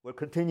We're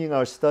continuing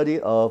our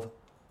study of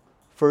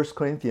 1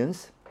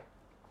 Corinthians.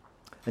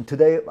 And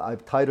today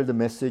I've titled the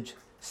message,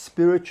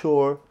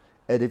 Spiritual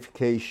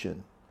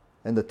Edification.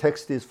 And the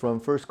text is from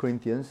 1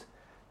 Corinthians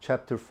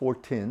chapter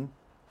 14,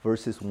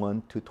 verses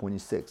 1 to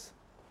 26.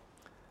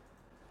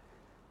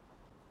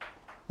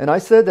 And I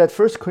said that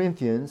 1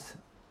 Corinthians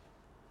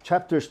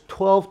chapters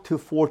 12 to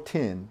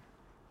 14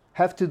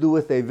 have to do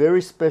with a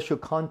very special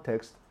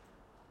context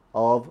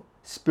of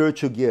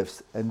spiritual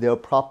gifts and their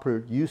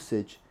proper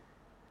usage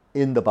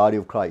in the body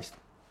of Christ.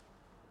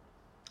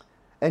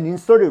 And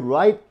inserted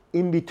right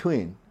in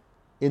between,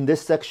 in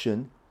this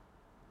section,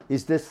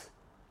 is this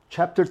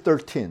chapter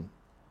 13,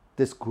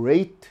 this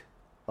great,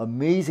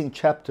 amazing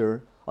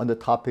chapter on the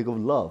topic of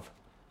love.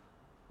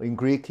 In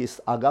Greek,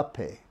 is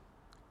agape.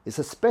 It's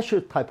a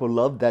special type of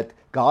love that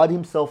God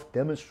Himself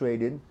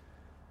demonstrated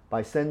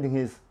by sending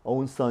His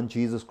own Son,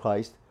 Jesus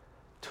Christ,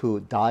 to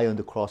die on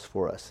the cross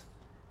for us.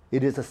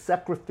 It is a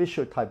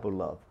sacrificial type of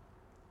love.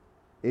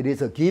 It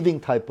is a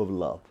giving type of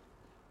love.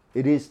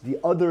 It is the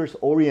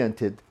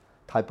others-oriented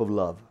type of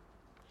love.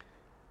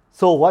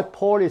 So what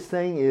Paul is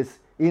saying is,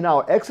 in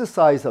our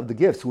exercise of the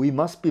gifts, we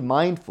must be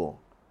mindful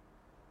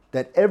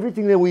that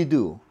everything that we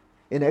do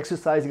in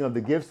exercising of the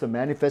gifts, the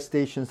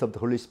manifestations of the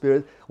Holy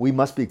Spirit, we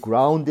must be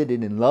grounded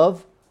in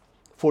love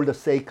for the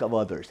sake of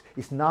others.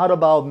 It's not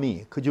about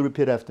me. Could you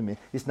repeat after me?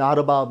 It's not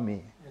about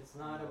me. It's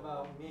not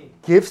about me.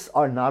 Gifts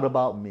are not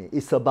about me.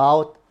 It's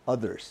about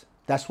others.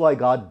 That's why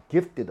God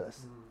gifted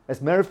us.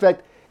 As a matter of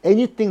fact,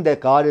 anything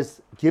that God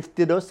has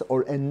gifted us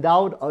or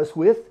endowed us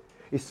with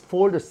is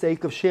for the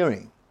sake of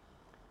sharing.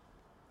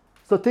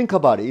 So think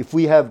about it. If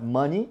we have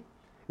money,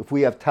 if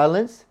we have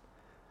talents,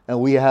 and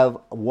we have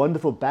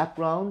wonderful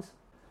backgrounds,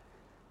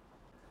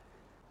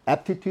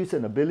 aptitudes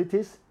and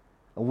abilities,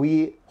 and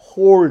we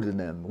hoard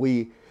them,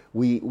 we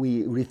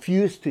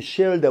refuse to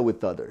share that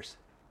with others,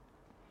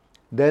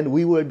 then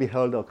we will be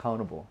held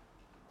accountable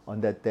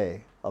on that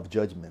day of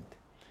judgment.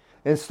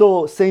 And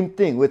so, same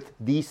thing with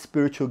these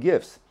spiritual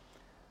gifts.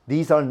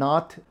 These are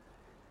not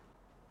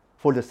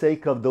for the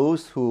sake of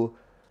those who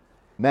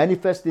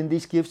manifest in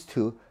these gifts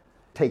to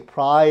take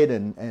pride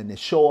and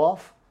show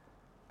off.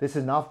 This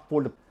is not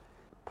for the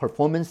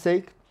performance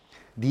sake.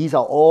 These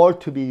are all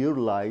to be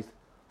utilized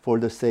for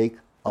the sake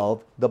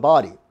of the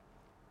body.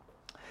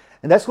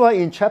 And that's why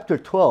in chapter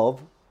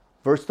 12,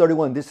 verse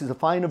 31, this is the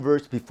final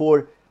verse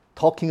before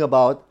talking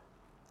about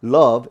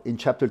love in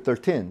chapter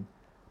 13.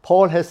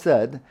 Paul has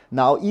said,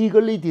 now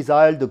eagerly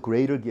desire the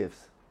greater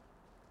gifts.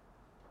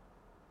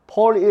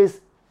 Paul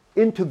is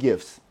into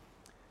gifts.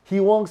 He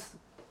wants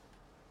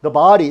the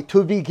body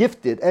to be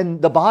gifted,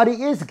 and the body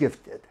is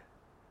gifted.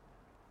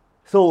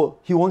 So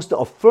he wants to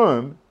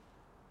affirm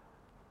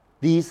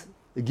these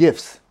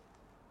gifts.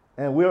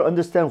 And we'll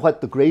understand what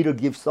the greater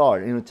gifts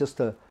are in just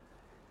a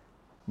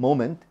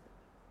moment.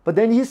 But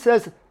then he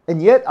says,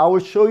 and yet I will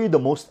show you the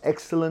most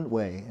excellent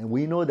way. And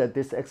we know that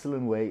this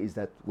excellent way is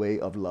that way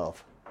of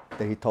love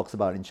that he talks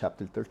about in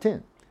chapter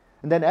 13.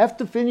 And then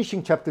after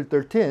finishing chapter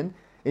 13,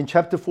 in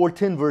chapter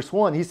 14, verse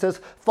 1, he says,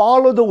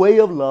 follow the way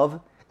of love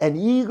and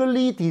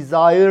eagerly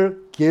desire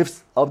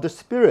gifts of the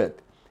Spirit,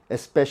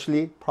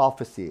 especially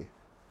prophecy.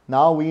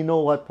 Now we know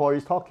what Paul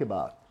is talking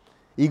about.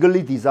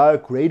 Eagerly desire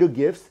greater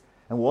gifts,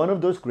 and one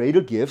of those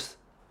greater gifts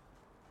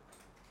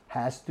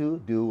has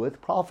to do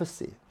with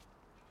prophecy.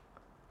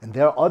 And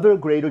there are other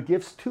greater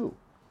gifts too.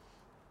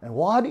 And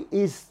what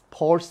is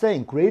Paul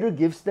saying? Greater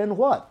gifts than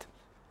what?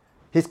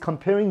 He's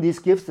comparing these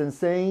gifts and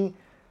saying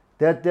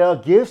that there are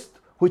gifts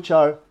which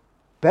are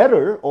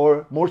better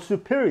or more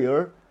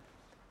superior.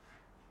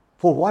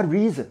 For what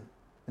reason?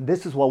 And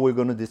this is what we're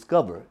going to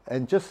discover.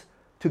 And just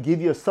to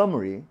give you a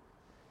summary,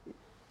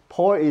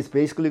 Paul is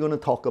basically going to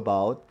talk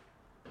about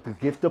the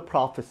gift of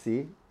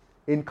prophecy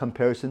in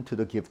comparison to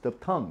the gift of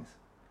tongues.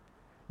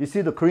 You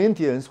see, the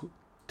Corinthians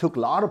took a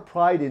lot of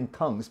pride in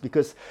tongues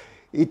because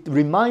it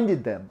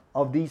reminded them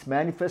of these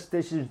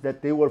manifestations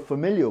that they were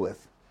familiar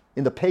with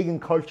in the pagan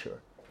culture,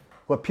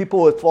 where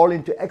people would fall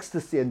into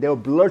ecstasy and they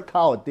would blurt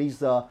out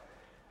these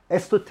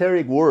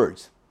esoteric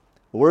words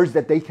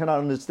that they cannot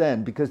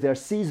understand because they are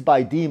seized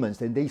by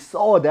demons, and they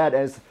saw that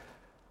as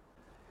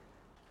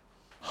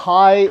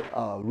high,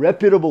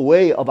 reputable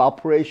way of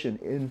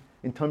operation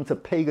in terms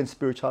of pagan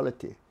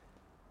spirituality.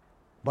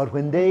 But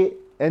when they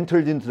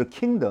entered into the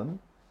kingdom,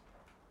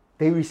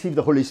 they received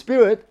the Holy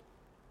Spirit,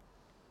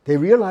 they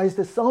realized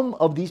that some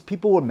of these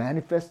people were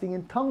manifesting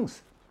in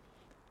tongues.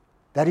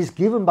 That is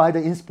given by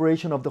the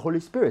inspiration of the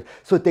Holy Spirit.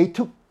 So they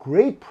took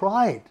great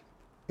pride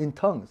in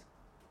tongues.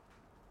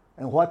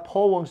 And what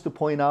Paul wants to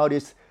point out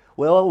is,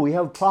 well, we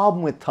have a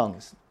problem with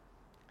tongues.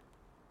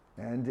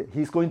 And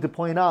he's going to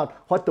point out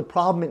what the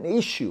problem and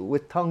issue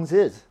with tongues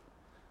is.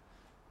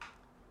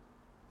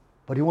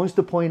 But he wants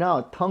to point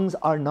out tongues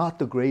are not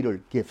the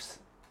greater gifts.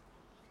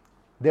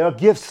 There are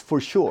gifts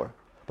for sure,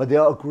 but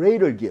there are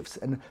greater gifts.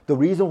 And the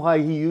reason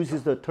why he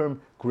uses the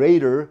term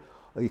greater,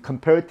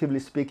 comparatively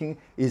speaking,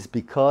 is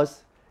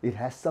because it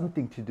has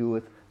something to do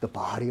with the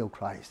body of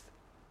Christ.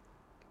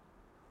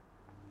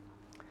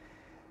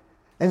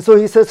 And so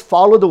he says,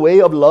 follow the way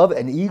of love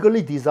and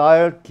eagerly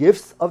desire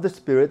gifts of the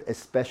Spirit,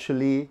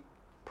 especially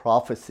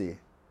prophecy.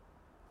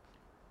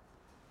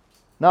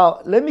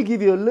 Now, let me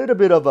give you a little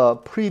bit of a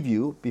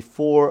preview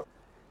before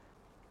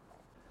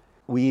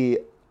we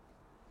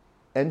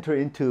enter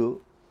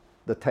into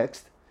the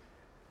text.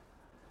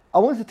 I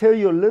want to tell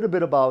you a little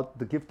bit about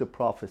the gift of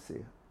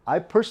prophecy. I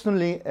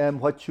personally am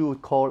what you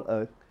would call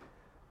a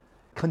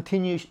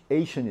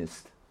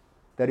continuationist.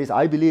 That is,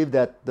 I believe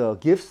that the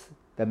gifts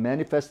that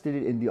manifested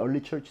in the early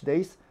church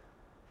days,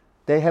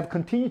 they have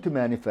continued to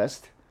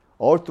manifest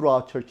all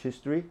throughout church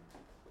history,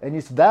 and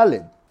it's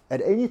valid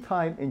at any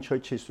time in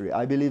church history.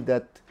 I believe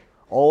that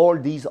all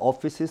these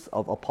offices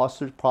of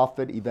apostles,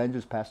 prophet,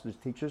 evangelists, pastors,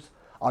 teachers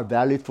are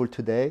valid for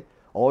today.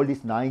 All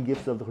these 9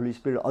 gifts of the Holy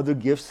Spirit, other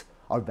gifts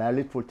are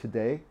valid for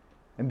today.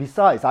 And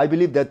besides, I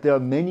believe that there are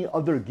many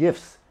other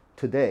gifts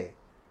today,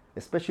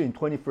 especially in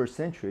 21st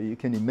century. You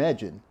can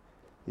imagine,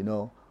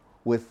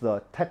 with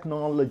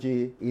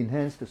technology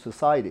enhanced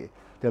society,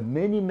 there are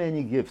many,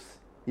 many gifts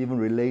even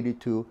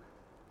related to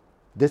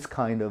this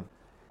kind of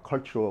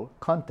cultural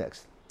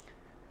context.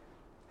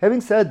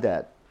 Having said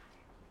that,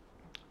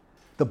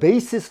 the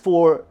basis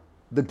for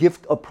the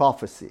gift of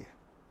prophecy.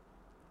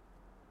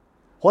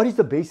 What is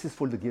the basis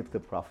for the gift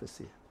of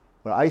prophecy?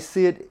 Well, I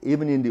see it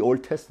even in the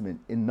Old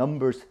Testament, in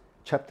Numbers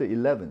chapter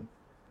 11,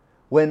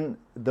 when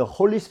the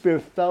Holy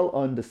Spirit fell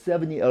on the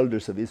 70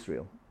 elders of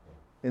Israel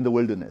in the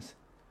wilderness.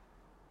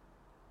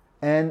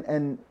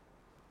 And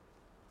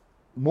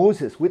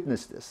Moses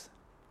witnessed this.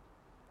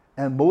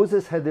 And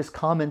Moses had this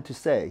comment to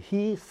say.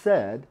 He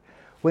said,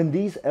 when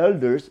these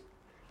elders,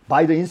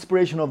 by the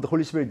inspiration of the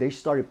Holy Spirit, they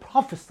started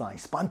prophesying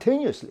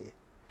spontaneously.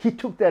 He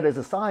took that as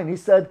a sign. He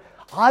said,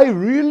 I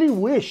really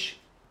wish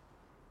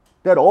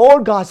that all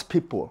God's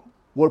people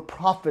were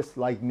prophets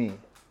like me.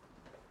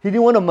 He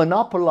didn't want to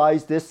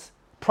monopolize this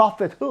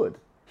prophethood.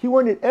 He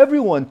wanted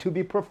everyone to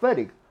be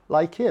prophetic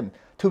like him,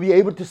 to be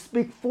able to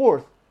speak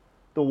forth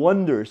the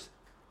wonders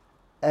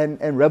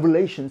and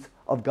revelations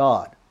of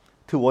God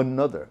to one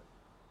another.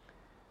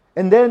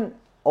 And then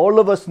all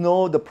of us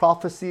know the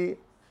prophecy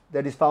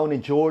that is found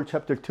in Joel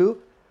chapter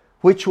 2,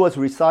 which was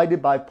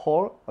recited by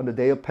Paul on the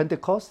day of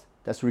Pentecost.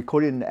 That's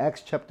recorded in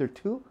Acts chapter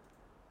 2.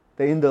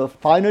 That in the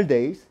final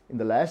days, in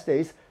the last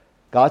days,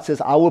 God says,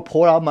 I will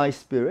pour out my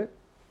Spirit,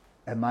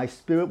 and my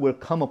Spirit will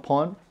come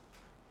upon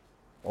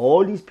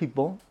all these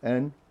people,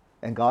 and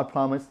God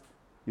promised,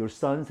 your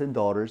sons and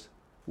daughters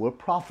will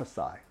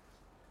prophesy.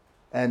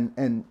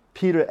 And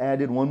Peter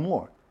added one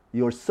more.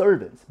 Your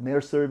servants, male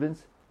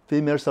servants,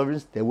 female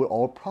servants, they will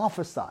all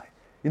prophesy.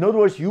 In other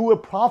words, you will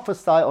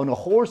prophesy on a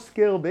whole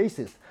scale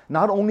basis,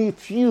 not only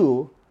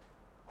few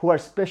who are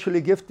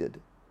specially gifted.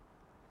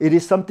 It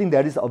is something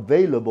that is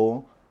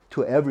available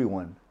to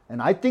everyone.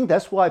 And I think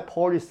that's why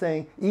Paul is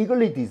saying,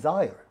 eagerly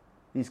desire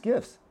these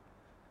gifts.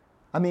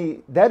 I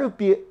mean, that would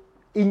be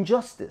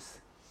injustice.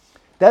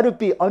 That would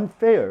be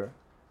unfair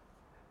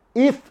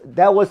if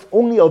that was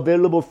only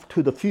available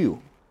to the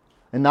few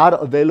and not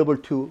available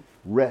to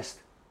rest.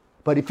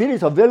 But if it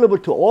is available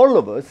to all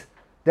of us,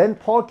 then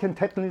Paul can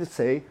technically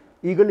say,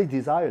 eagerly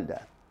desire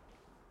that.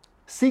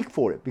 Seek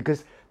for it,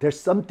 because there's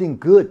something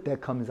good that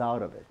comes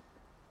out of it.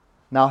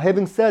 Now,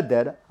 having said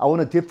that, I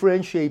want to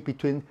differentiate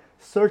between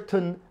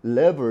certain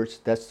levels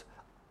that's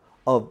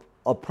of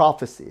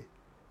prophecy.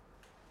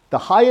 The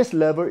highest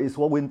level is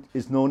what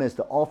is known as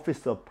the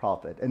office of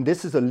prophet, and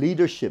this is a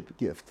leadership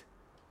gift.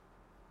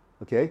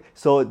 Okay,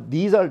 so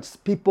these are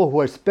people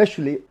who are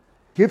especially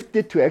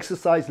gifted to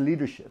exercise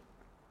leadership,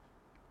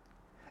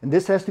 and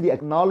this has to be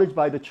acknowledged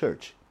by the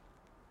church.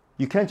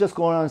 You can't just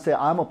go around and say,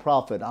 I'm a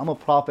prophet,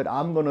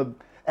 I'm going to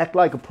act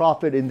like a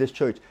prophet in this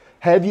church.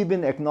 Have you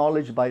been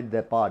acknowledged by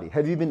that body?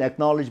 Have you been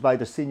acknowledged by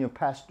the senior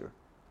pastor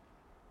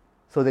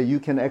so that you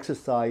can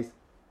exercise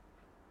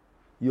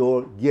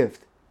your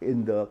gift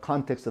in the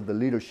context of the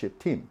leadership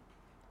team?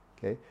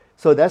 Okay,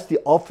 so that's the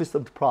office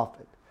of the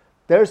prophet.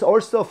 There's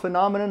also a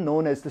phenomenon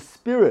known as the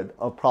spirit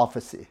of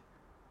prophecy.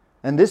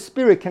 And this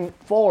spirit can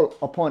fall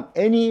upon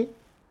any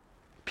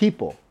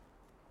people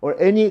or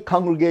any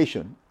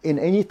congregation in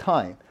any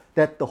time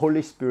that the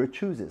Holy Spirit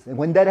chooses. And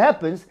when that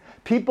happens,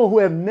 people who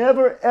have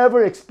never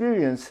ever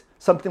experienced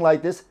something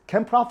like this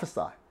can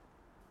prophesy.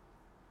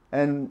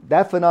 And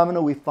that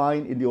phenomenon we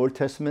find in the Old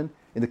Testament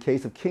in the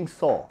case of King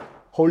Saul.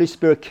 Holy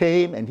Spirit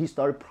came and he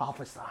started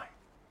prophesying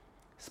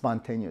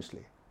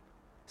spontaneously.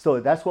 So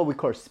that's what we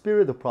call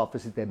spirit of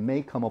prophecy that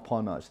may come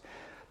upon us.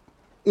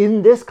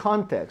 In this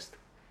context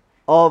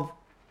of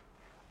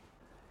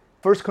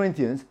 1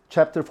 Corinthians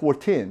chapter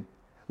 14,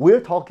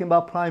 we're talking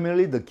about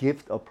primarily the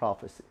gift of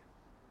prophecy.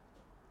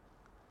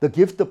 The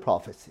gift of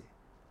prophecy.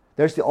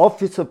 There's the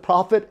office of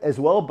prophet as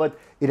well, but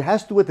it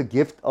has to do with the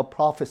gift of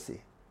prophecy.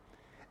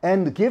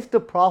 And the gift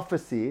of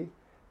prophecy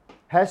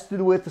has to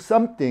do with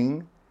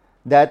something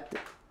that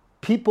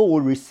people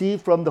will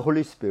receive from the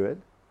Holy Spirit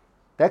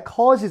that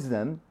causes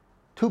them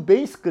to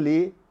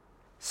basically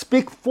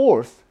speak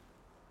forth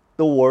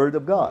the Word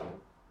of God,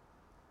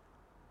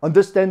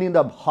 understanding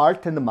the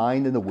heart and the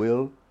mind and the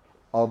will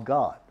of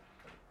God.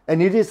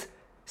 And it is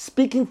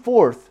speaking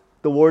forth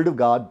the Word of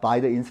God by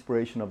the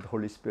inspiration of the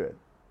Holy Spirit.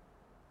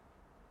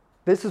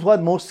 This is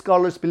what most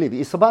scholars believe.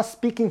 It's about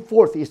speaking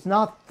forth. It's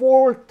not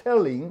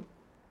foretelling,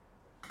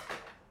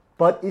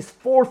 but it's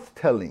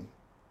forthtelling.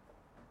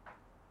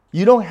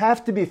 You don't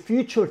have to be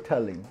future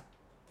telling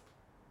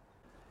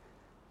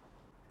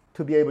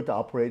to be able to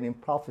operate in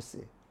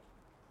prophecy.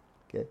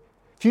 Okay?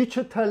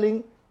 Future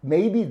telling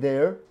may be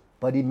there,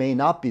 but it may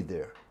not be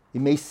there. It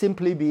may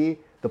simply be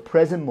the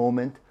present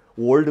moment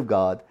Word of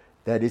God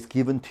that is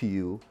given to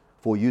you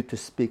for you to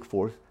speak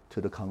forth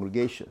to the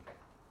congregation.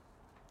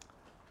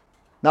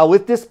 Now,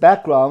 with this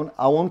background,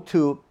 I want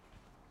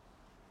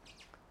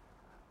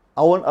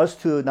us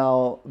to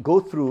now go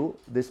through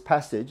this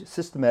passage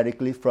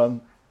systematically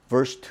from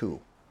verse 2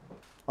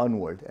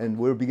 onward. And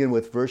we'll begin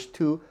with verse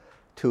 2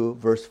 to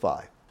verse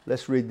 5.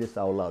 Let's read this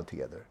out loud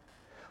together.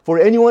 For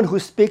anyone who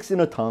speaks in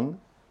a tongue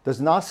does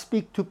not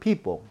speak to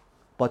people,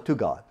 but to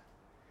God.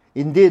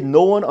 Indeed,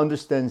 no one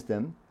understands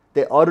them.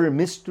 They utter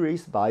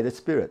mysteries by the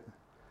Spirit.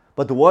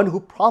 But the one who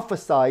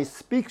prophesies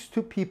speaks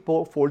to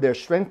people for their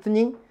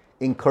strengthening,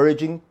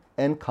 encouraging,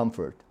 and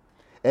comfort.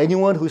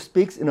 Anyone who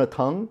speaks in a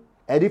tongue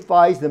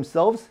edifies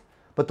themselves,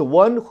 but the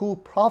one who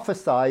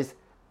prophesies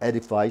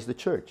edifies the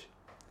church.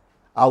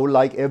 I would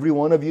like every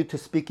one of you to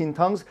speak in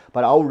tongues,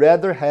 but I would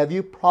rather have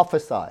you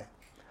prophesy.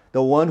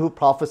 The one who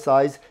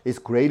prophesies is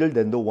greater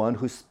than the one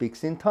who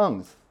speaks in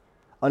tongues,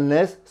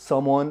 unless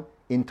someone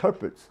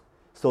interprets,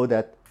 so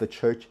that the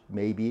church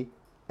may be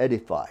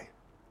edified.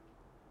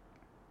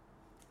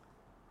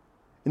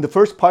 In the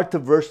first part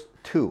of verse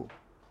 2,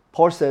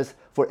 Paul says,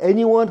 for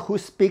anyone who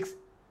speaks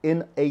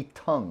in a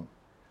tongue.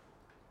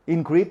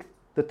 In Greek,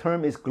 the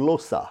term is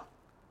glossa,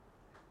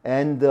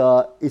 and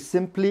it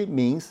simply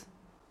means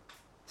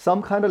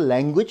some kind of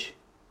language,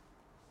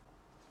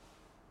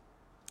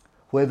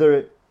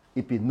 whether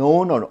it be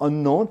known or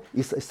unknown,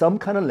 it's some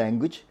kind of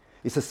language.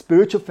 It's a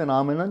spiritual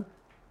phenomenon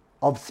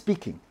of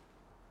speaking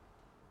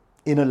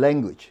in a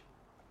language.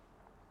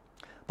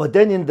 But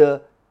then in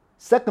the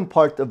second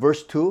part of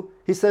verse 2,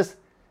 he says,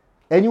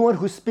 anyone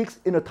who speaks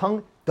in a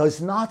tongue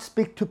does not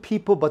speak to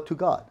people but to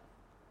God.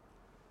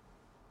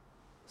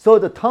 So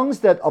the tongues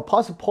that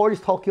Apostle Paul is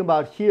talking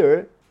about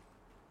here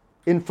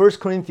in 1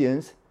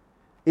 Corinthians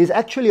is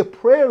actually a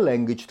prayer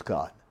language to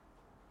God.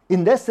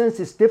 In that sense,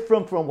 it's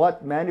different from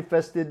what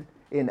manifested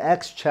in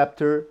Acts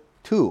chapter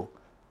 2.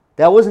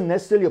 That wasn't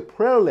necessarily a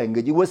prayer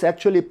language. It was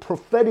actually a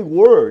prophetic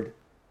word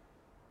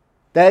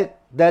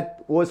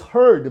that was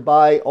heard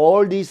by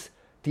all these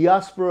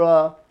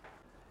diaspora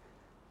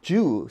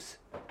Jews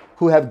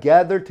who have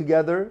gathered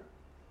together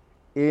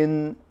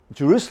in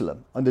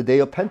Jerusalem on the day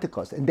of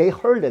Pentecost. And they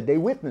heard it, they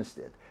witnessed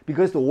it,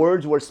 because the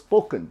words were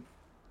spoken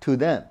to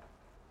them.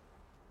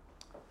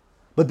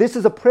 But this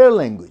is a prayer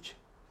language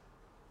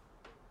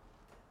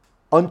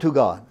unto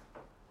God.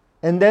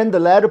 And then the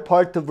latter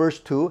part of verse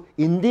 2,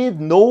 indeed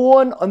no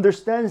one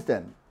understands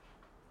them.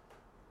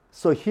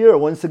 So here,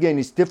 once again,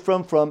 it's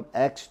different from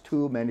Acts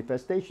 2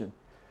 manifestation.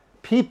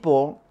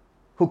 People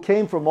who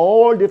came from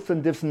all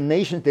different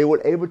nations, they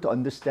were able to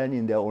understand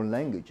in their own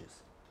languages.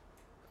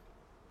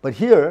 But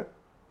here,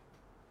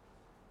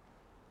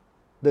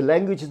 the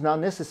language is not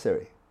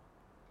necessary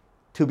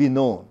to be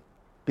known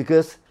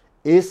because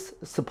it's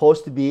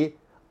supposed to be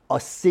a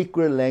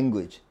secret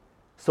language.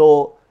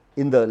 So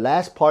in the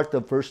last part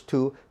of verse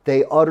 2,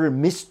 they utter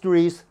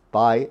mysteries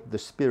by the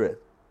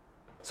Spirit.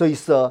 So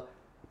it's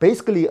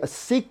basically a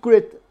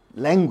secret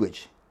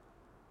language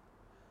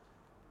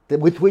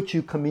with which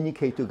you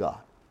communicate to God.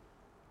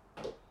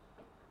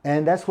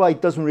 And that's why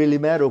it doesn't really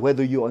matter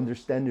whether you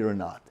understand it or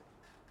not.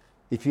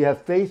 If you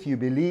have faith, you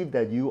believe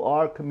that you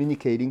are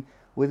communicating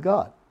with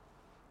God.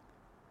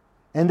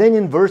 And then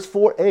in verse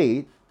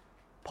 4a,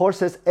 Paul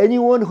says,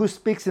 anyone who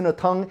speaks in a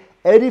tongue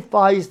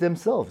edifies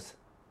themselves.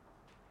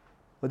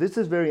 Well, this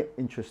is very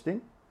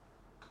interesting.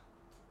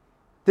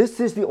 This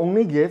is the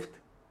only gift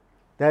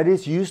that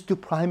is used to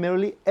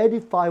primarily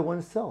edify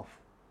oneself.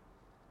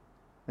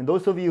 And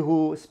those of you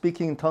who speak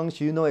in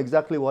tongues, you know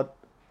exactly what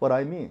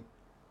I mean.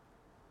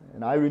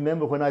 And I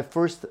remember when I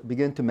first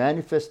began to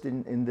manifest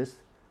in this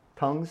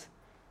tongues,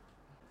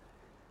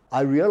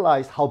 I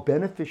realized how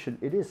beneficial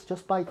it is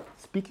just by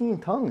speaking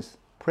in tongues,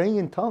 praying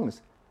in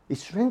tongues. It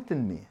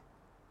strengthened me.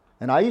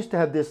 And I used to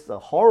have this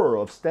horror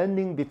of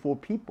standing before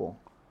people.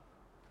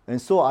 And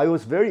so I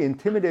was very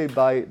intimidated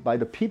by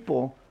the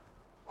people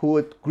who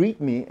would greet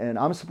me, and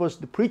I'm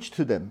supposed to preach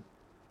to them.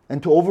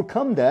 And to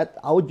overcome that,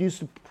 I would used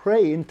to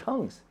pray in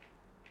tongues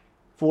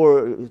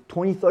for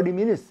 20, 30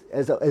 minutes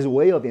as a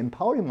way of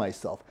empowering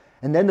myself.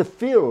 And then the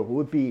fear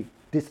would be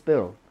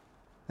dispelled.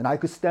 And I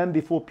could stand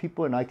before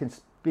people and I can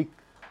speak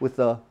with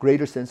a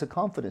greater sense of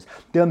confidence.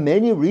 There are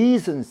many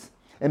reasons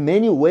and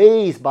many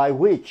ways by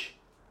which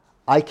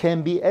I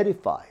can be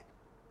edified.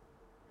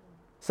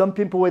 Some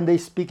people, when they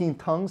speak in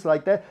tongues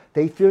like that,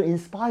 they feel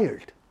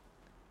inspired.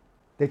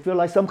 They feel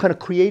like some kind of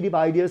creative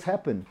ideas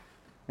happen.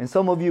 And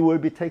some of you will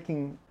be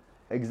taking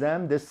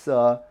exam this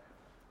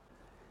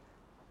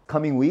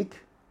coming week.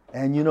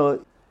 And you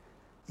know,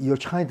 you're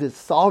trying to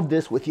solve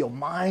this with your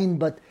mind,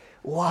 but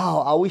wow,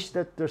 I wish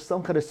that there's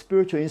some kind of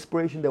spiritual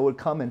inspiration that would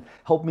come and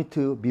help me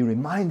to be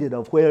reminded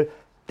of where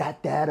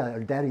that data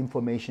or that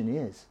information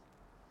is.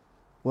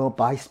 Well,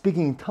 by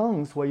speaking in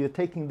tongues while you're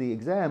taking the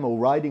exam or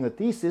writing a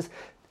thesis,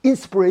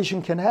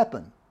 inspiration can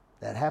happen.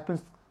 That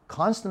happens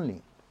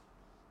constantly.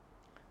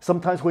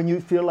 Sometimes when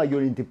you feel like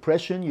you're in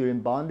depression, you're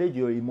in bondage,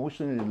 you're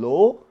emotionally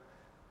low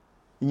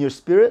in your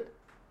spirit,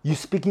 you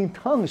speak in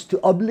tongues to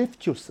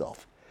uplift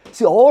yourself.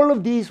 See, all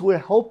of these will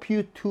help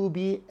you to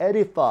be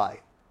edified.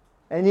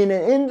 And in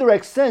an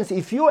indirect sense,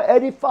 if you're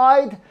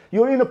edified,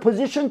 you're in a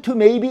position to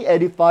maybe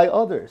edify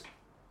others.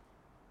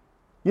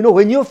 You know,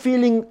 when you're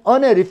feeling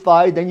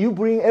unedified, then you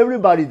bring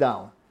everybody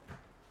down.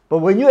 But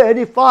when you're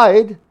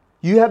edified,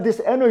 you have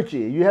this energy,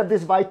 you have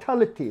this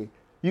vitality,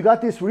 you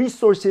got these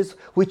resources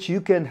which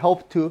you can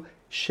help to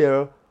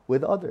share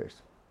with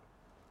others.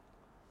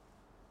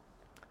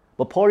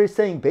 But Paul is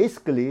saying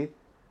basically,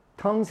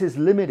 tongues is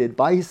limited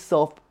by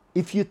itself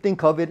if you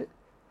think of it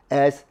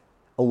as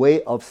a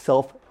way of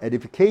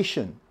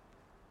self-edification.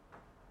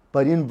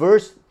 But in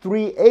verse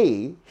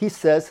 3a, he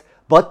says,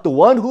 but the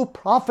one who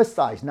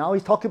prophesies. Now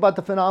he's talking about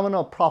the phenomenon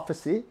of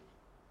prophecy.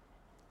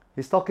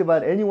 He's talking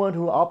about anyone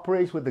who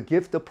operates with the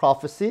gift of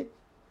prophecy.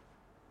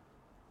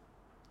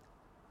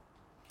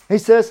 He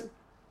says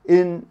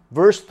in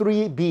verse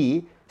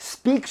 3b,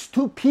 speaks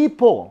to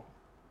people.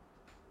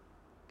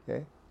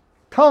 Okay?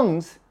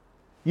 Tongues,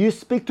 you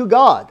speak to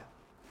God.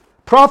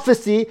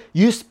 Prophecy,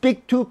 you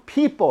speak to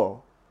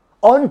people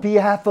on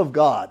behalf of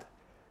God.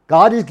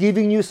 God is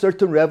giving you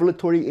certain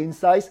revelatory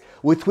insights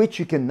with which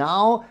you can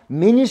now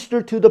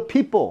minister to the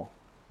people.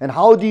 And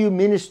how do you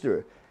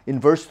minister? In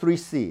verse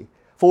 3c,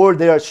 for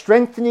they are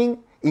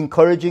strengthening,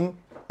 encouraging,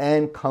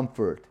 and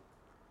comfort.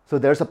 So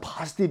there's a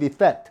positive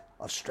effect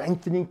of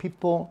strengthening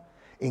people,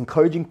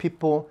 encouraging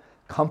people,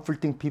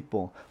 comforting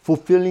people,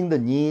 fulfilling the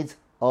needs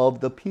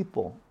of the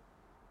people.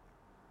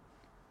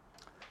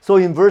 So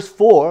in verse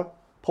 4,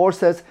 Paul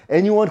says,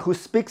 anyone who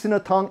speaks in a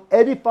tongue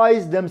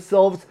edifies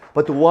themselves,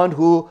 but the one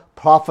who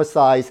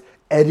prophesies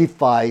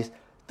edifies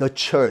the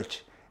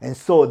church. And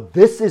so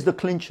this is the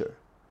clincher.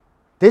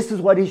 This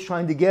is what he's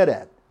trying to get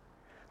at.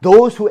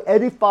 Those who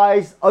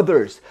edifies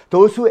others,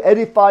 those who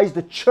edifies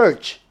the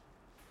church,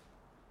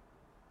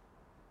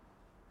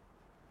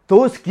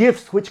 those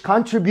gifts which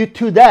contribute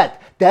to that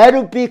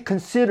would be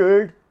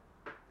considered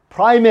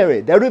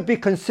primary. That would be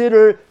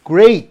considered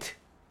great.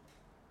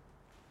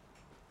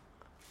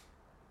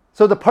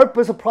 So the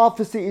purpose of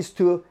prophecy is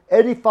to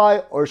edify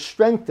or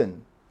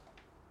strengthen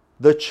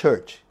the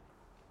church.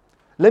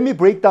 Let me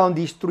break down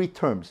these three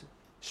terms: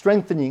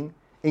 strengthening,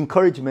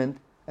 encouragement,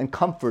 and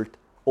comfort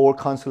or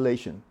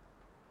consolation.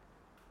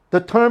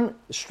 The term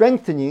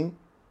strengthening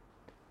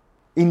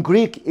in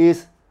Greek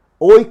is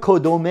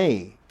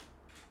oikodomai,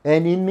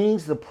 and it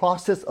means the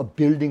process of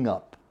building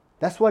up.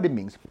 That's what it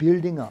means,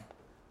 building up.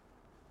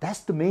 That's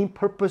the main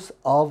purpose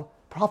of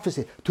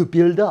prophecy, to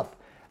build up.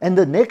 And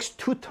the next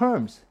two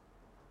terms,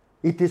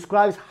 it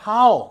describes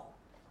how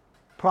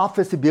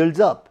prophecy builds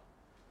up.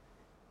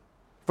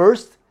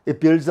 First,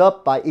 it builds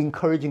up by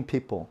encouraging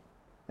people.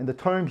 And the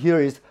term here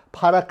is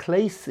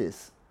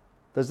paraklesis.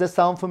 Does that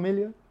sound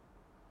familiar?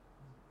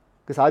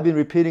 Because I've been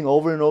repeating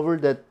over and over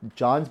that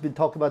John's been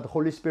talking about the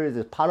Holy Spirit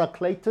as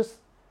parakletos,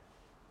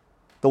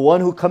 the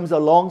one who comes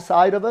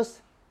alongside of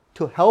us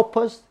to help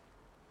us,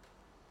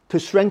 to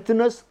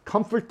strengthen us,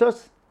 comfort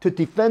us, to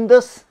defend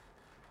us.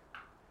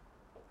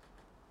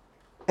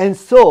 And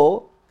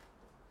so,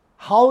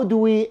 how do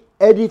we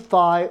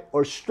edify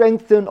or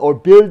strengthen or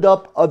build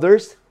up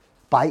others?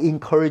 By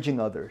encouraging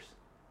others.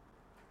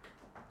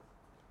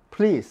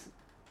 Please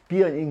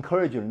be an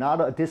encourager,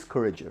 not a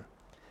discourager.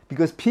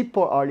 Because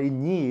people are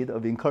in need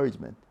of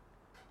encouragement.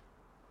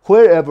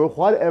 Wherever,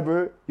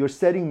 whatever your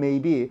setting may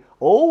be,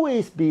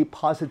 always be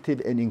positive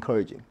and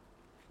encouraging.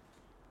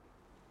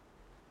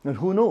 And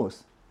who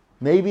knows?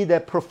 Maybe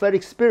that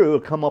prophetic spirit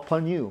will come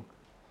upon you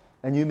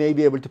and you may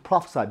be able to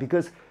prophesy.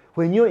 Because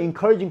when you're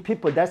encouraging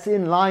people, that's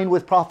in line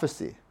with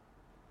prophecy.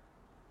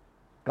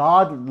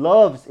 God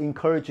loves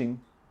encouraging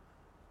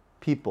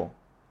people.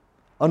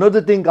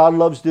 Another thing God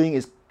loves doing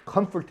is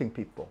comforting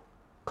people,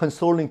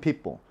 consoling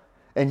people.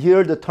 And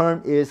here the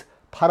term is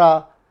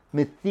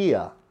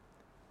paramithia.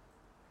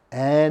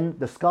 And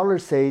the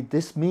scholars say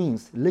this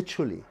means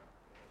literally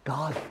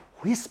God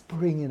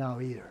whispering in our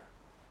ear.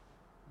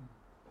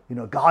 You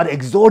know, God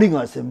exhorting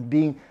us and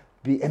be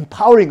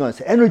empowering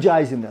us,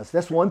 energizing us.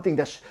 That's one thing.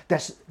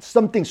 That's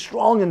something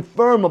strong and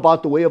firm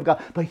about the way of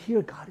God. But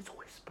here God is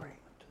whispering.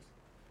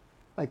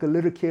 Like a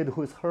little kid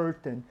who's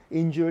hurt and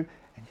injured,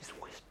 and he's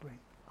whispering,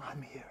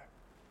 I'm here.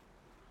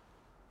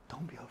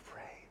 Don't be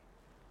afraid.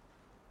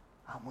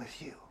 I'm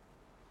with you.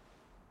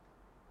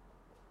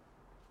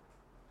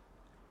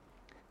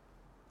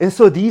 And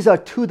so these are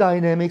two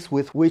dynamics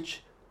with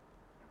which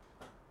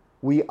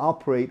we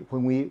operate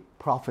when we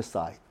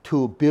prophesy,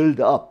 to build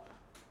up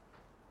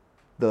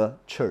the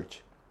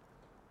church.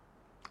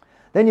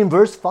 Then in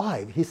verse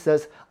 5, he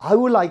says, I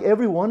would like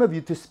every one of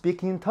you to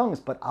speak in tongues,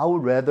 but I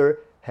would rather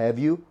have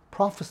you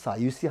prophesy.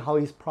 You see how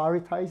he's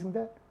prioritizing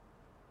that?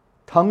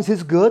 Tongues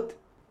is good.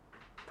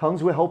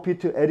 Tongues will help you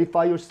to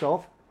edify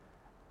yourself.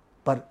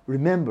 But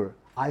remember,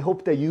 I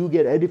hope that you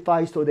get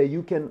edified so that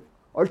you can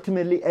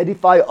ultimately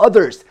edify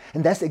others.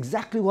 And that's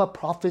exactly what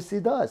prophecy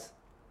does.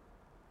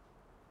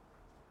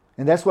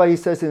 And that's why he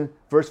says in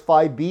verse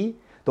 5b,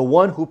 the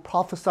one who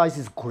prophesies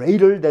is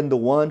greater than the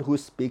one who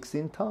speaks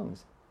in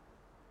tongues.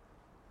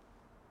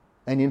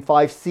 And in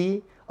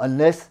 5c,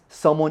 unless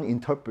someone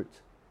interprets,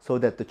 so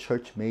that the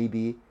church may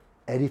be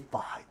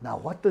edified. Now,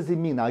 what does it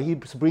mean? Now,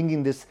 he's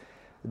bringing this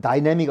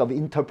dynamic of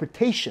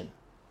interpretation.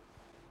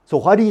 So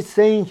what he's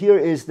saying here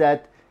is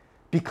that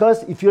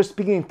because if you're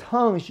speaking in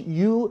tongues,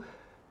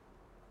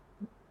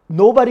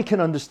 nobody can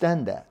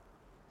understand that.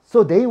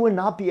 So they will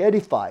not be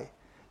edified.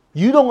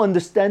 You don't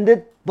understand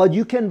it, but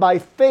you can by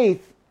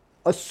faith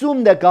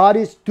assume that God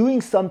is doing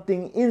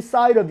something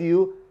inside of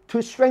you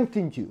to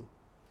strengthen you.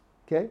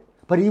 Okay?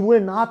 But it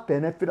will not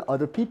benefit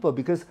other people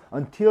because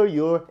until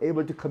you're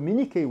able to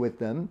communicate with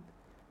them,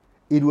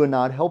 it will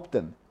not help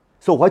them.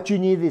 So what you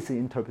need is an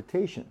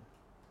interpretation.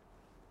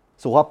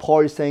 So what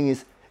Paul is saying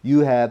is you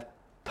have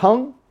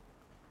tongue,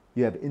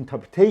 you have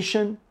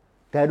interpretation.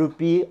 That would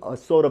be a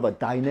sort of a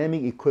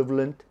dynamic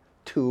equivalent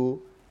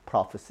to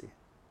prophecy.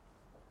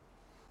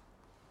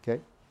 Okay?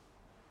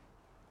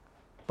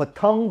 But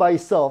tongue by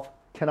itself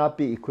cannot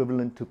be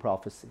equivalent to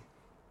prophecy.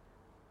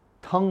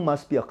 Tongue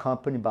must be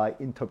accompanied by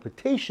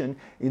interpretation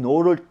in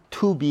order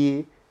to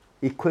be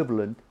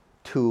equivalent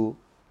to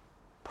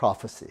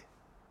prophecy.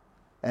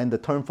 And the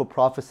term for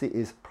prophecy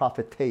is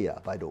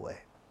propheteia, by the way.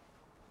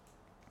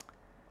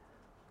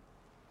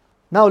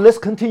 Now let's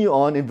continue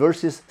on in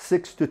verses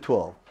 6 to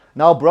 12.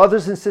 Now,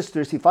 brothers and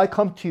sisters, if I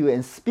come to you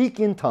and speak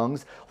in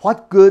tongues,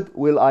 what good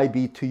will I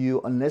be to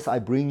you unless I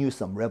bring you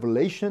some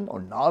revelation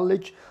or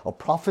knowledge or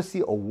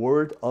prophecy or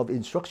word of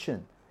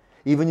instruction?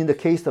 Even in the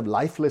case of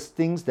lifeless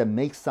things that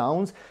make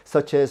sounds,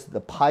 such as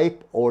the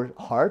pipe or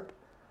harp,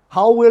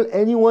 how will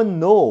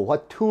anyone know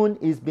what tune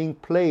is being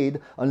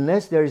played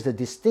unless there is a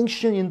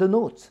distinction in the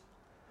notes?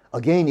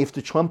 Again, if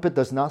the trumpet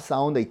does not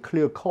sound a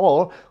clear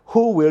call,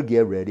 who will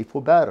get ready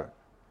for battle?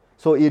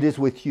 So it is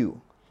with you.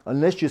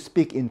 Unless you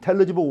speak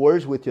intelligible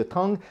words with your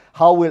tongue,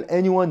 how will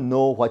anyone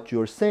know what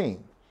you're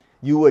saying?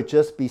 You will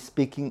just be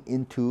speaking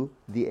into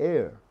the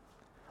air.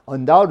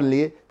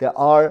 Undoubtedly, there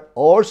are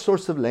all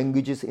sorts of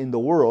languages in the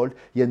world,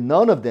 yet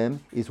none of them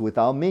is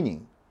without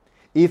meaning.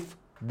 If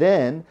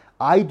then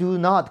I do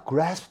not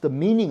grasp the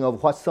meaning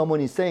of what someone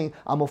is saying,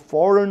 I'm a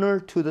foreigner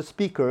to the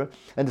speaker,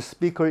 and the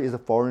speaker is a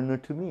foreigner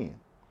to me.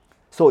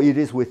 So it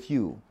is with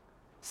you.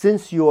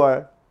 Since you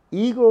are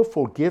eager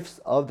for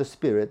gifts of the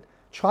Spirit,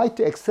 try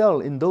to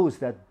excel in those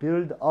that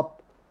build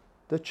up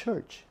the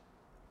church.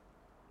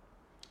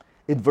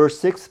 In verse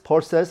 6,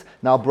 Paul says,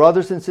 now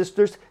brothers and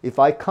sisters, if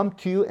I come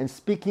to you and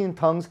speak in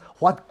tongues,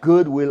 what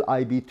good will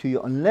I be to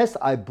you unless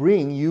I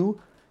bring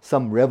you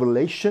some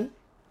revelation,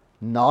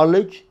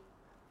 knowledge,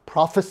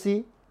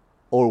 prophecy,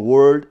 or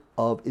word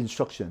of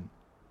instruction?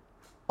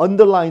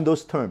 Underline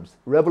those terms: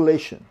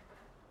 revelation,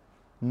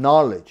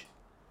 knowledge,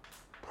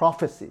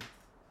 prophecy,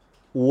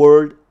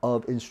 word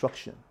of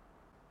instruction.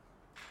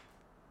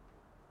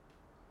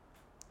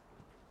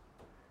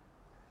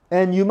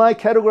 And you might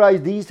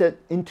categorize these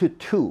into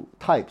two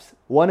types.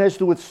 One has to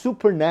do with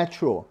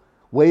supernatural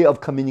way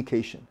of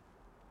communication.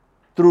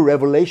 Through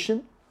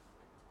revelation.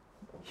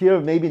 Here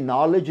maybe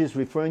knowledge is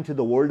referring to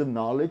the word of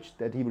knowledge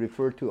that he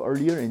referred to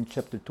earlier in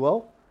chapter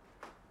 12.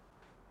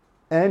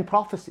 And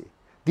prophecy.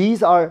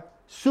 These are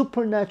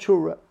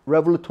supernatural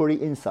revelatory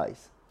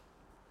insights.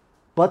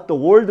 But the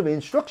word of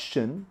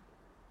instruction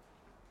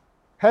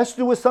has to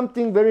do with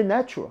something very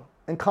natural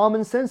and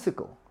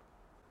commonsensical.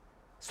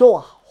 So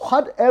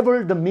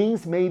whatever the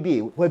means may be,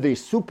 whether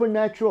it's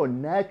supernatural or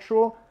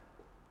natural,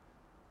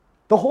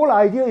 the whole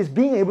idea is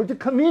being able to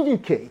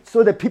communicate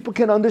so that people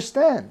can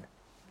understand.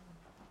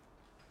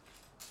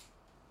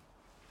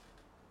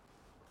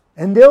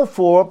 And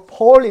therefore,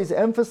 Paul is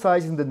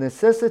emphasizing the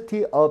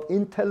necessity of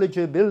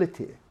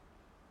intelligibility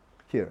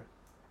here.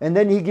 And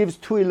then he gives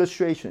two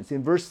illustrations.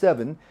 In verse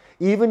 7,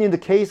 even in the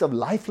case of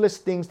lifeless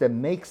things that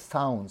make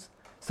sounds,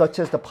 such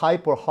as the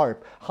pipe or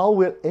harp, how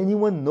will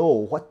anyone know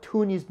what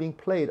tune is being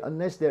played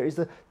unless there is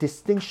a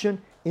distinction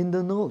in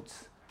the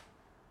notes?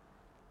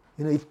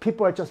 You know, if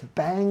people are just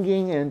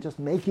banging and just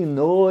making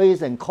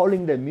noise and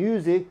calling them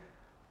music,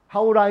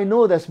 how would I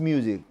know that's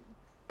music?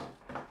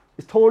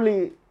 It's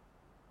totally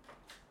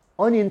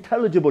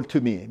unintelligible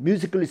to me,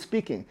 musically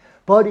speaking.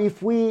 But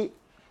if we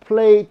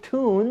play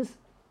tunes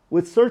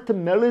with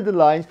certain melody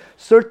lines,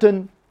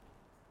 certain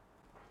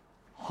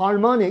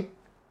harmonic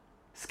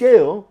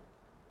scale,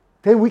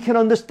 then we can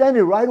understand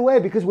it right away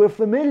because we're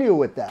familiar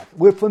with that.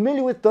 We're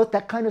familiar with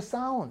that kind of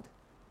sound.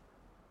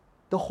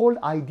 The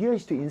whole idea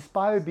is to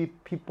inspire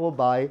people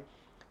by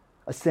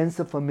a sense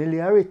of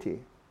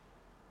familiarity.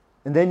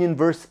 And then in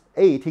verse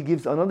 8, he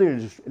gives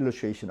another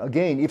illustration.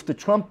 Again, if the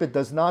trumpet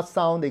does not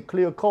sound a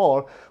clear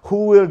call,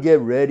 who will get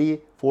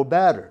ready for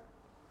battle?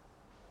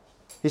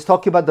 He's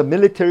talking about the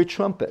military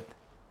trumpet.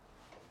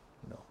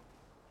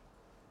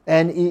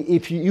 And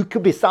if you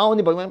could be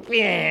sounding, but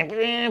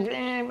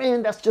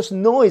that's just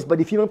noise.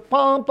 But if you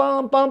pum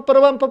pum pum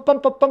pum pum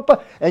pum pum pum,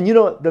 and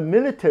the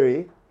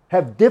military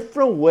have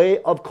different way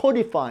of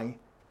codifying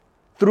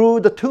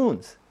through the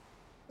tunes,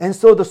 and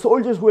so the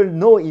soldiers will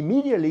know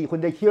immediately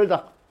when they hear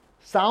the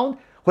sound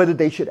whether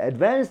they should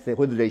advance,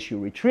 whether they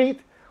should retreat,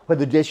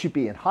 whether they should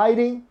be in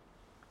hiding,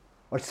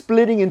 or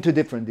splitting into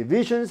different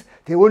divisions.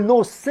 They will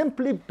know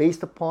simply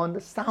based upon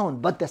the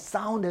sound, but the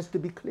sound has to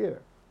be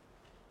clear.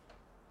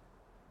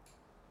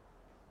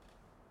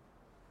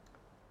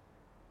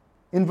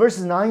 In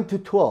verses 9 to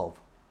 12,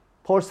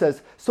 Paul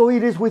says, "So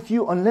it is with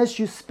you unless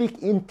you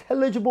speak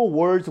intelligible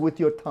words with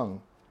your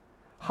tongue.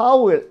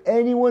 How will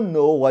anyone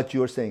know what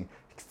you are saying?"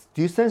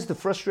 Do you sense the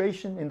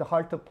frustration in the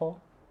heart of Paul?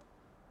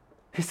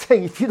 He's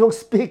saying if you don't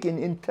speak in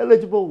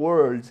intelligible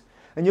words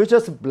and you're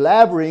just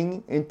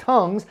blabbering in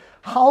tongues,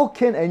 how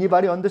can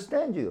anybody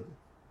understand you?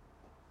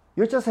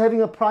 You're just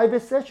having a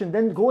private session.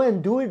 Then go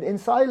and do it in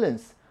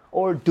silence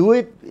or do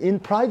it in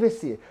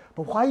privacy.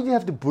 But why do you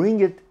have to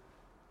bring it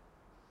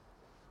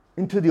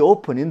into the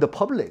open, in the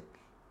public?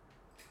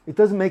 It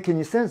doesn't make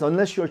any sense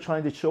unless you're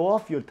trying to show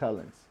off your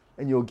talents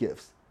and your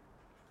gifts.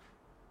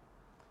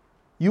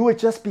 You would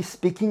just be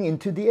speaking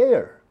into the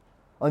air.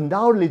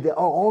 Undoubtedly, there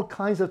are all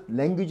kinds of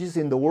languages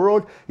in the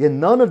world, yet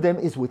none of them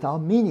is without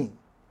meaning.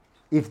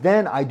 If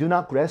then I do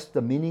not grasp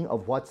the meaning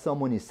of what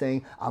someone is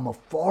saying, I'm a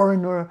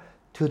foreigner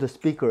to the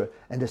speaker,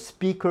 and the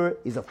speaker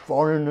is a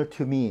foreigner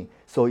to me.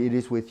 So it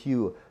is with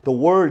you. The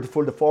word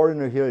for the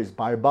foreigner here is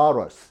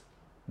barbaros.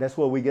 That's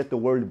where we get the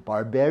word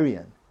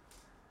barbarian.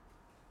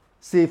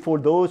 See, for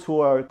those who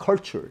are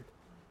cultured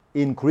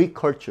in Greek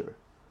culture,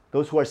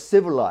 those who are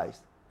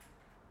civilized,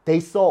 they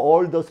saw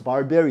all those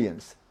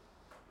barbarians.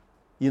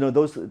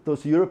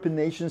 Those European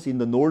nations in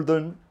the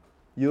northern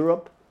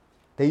Europe,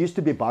 they used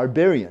to be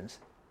barbarians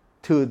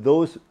to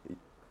those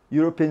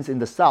Europeans in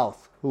the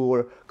south who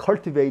were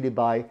cultivated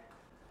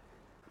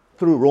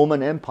through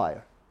Roman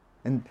Empire.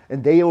 And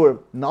they were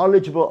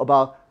knowledgeable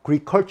about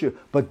Greek culture,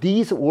 but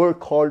these were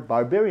called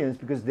barbarians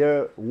because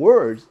their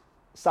words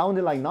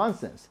sounded like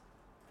nonsense.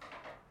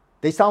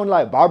 They sound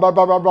like bar, bar,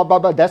 bar, bar, bar, bar,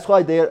 bar. That's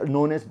why they are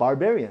known as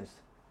barbarians.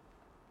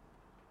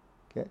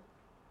 Okay?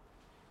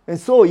 And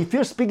so if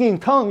you're speaking in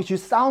tongues, you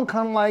sound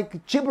kind of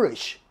like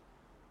gibberish.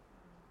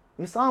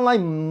 You sound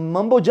like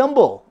mumbo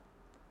jumbo,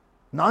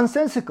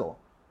 nonsensical.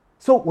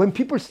 So when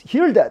people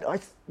hear that,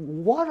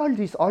 what are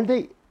these? Are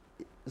they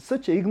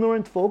such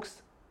ignorant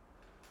folks?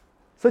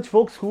 Such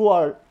folks who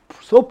are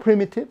so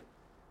primitive?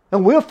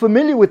 And we're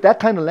familiar with that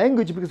kind of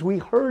language because we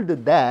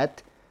heard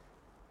that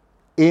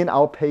in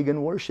our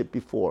pagan worship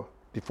before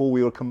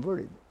we were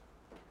converted.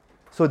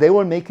 So they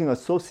were making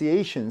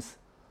associations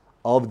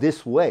of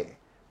this way.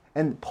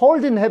 And Paul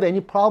didn't have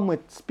any problem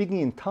with speaking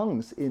in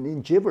tongues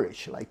in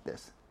gibberish like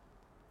this,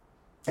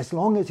 as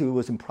long as it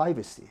was in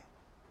privacy.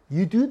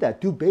 You do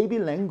that, do baby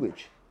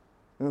language,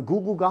 goo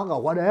goo gaga,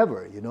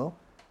 whatever,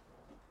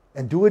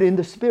 and do it in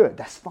the spirit.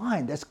 That's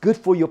fine. That's good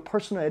for your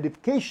personal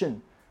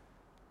edification.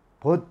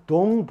 But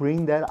don't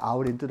bring that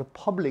out into the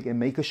public and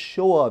make a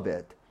show of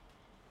it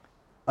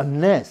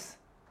unless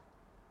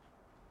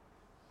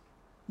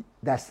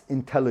that's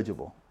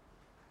intelligible.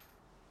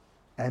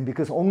 And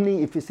because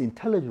only if it's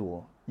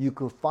intelligible, you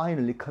could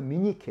finally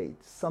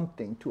communicate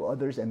something to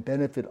others and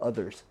benefit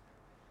others.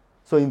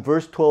 So in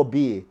verse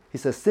 12b, he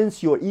says,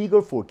 "Since you're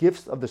eager for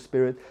gifts of the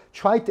Spirit,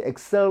 try to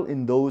excel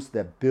in those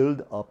that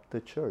build up the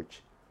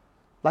church."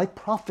 Like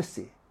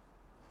prophecy,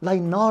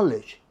 like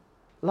knowledge,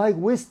 like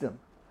wisdom,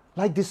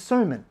 like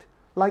discernment,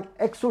 like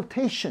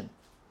exhortation.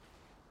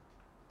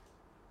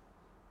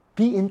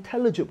 Be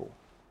intelligible.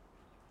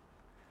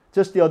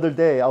 Just the other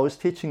day, I was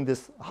teaching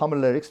this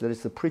homiletics, that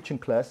is a preaching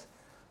class,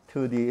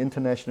 to the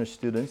international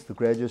students, the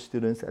graduate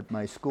students at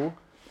my school.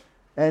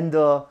 And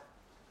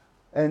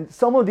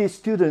some of these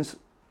students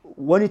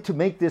wanted to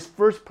make this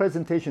first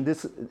presentation.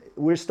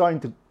 We're starting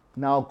to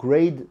now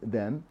grade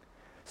them.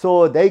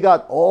 So they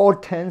got all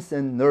tense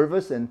and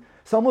nervous, and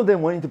some of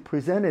them wanted to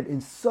present it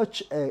in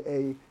such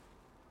a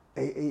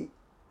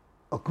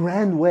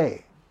grand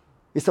way.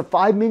 It's a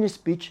 5-minute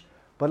speech,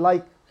 but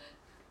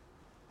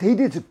they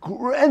did a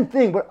grand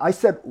thing. But I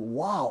said,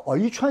 "Wow, are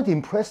you trying to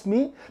impress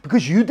me?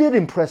 Because you did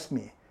impress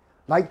me.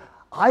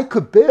 I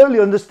could barely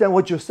understand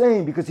what you're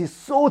saying because it's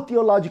so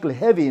theologically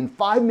heavy in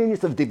 5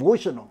 minutes of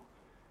devotional.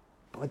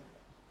 But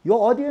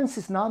your audience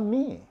is not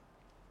me.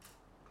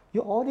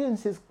 Your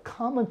audience is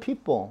common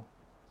people,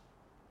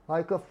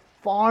 like a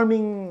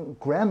farming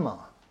grandma.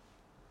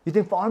 You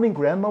think farming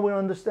grandma will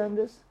understand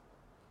this?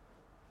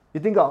 You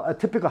think a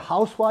typical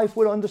housewife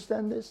will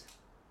understand this?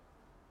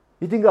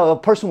 You think a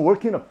person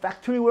working in a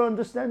factory will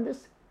understand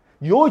this?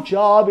 Your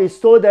job is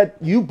so that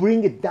you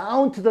bring it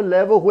down to the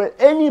level where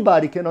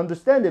anybody can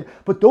understand it.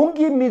 But don't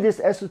give me this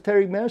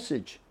esoteric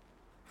message."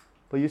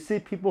 But you see,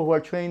 people who are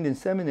trained in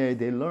seminary,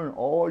 they learn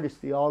all these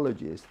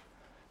theologies.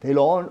 They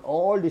learn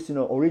all these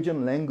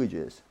original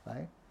languages,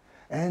 right?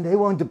 And they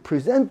want to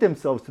present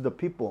themselves to the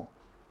people.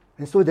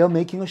 And so they're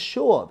making a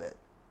show of it.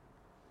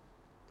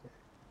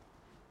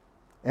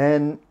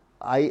 And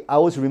I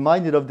was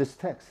reminded of this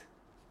text.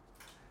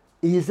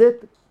 Is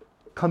it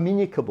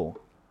communicable?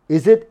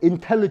 Is it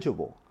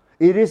intelligible?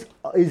 Is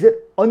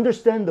it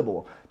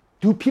understandable?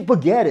 Do people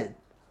get it?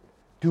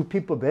 Do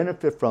people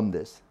benefit from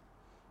this?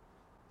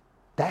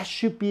 That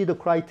should be the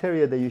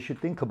criteria that you should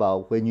think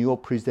about when you are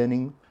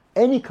presenting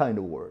any kind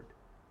of word.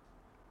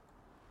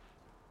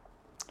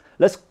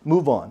 Let's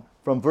move on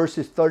from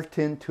verses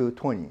 13 to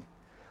 20.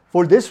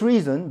 For this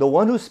reason, the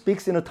one who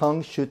speaks in a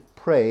tongue should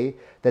pray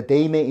that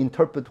they may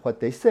interpret what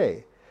they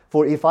say.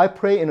 For if I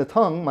pray in a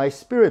tongue, my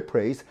spirit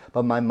prays,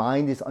 but my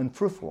mind is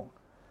unfruitful.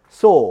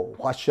 So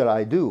what shall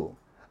I do?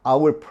 I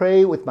will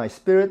pray with my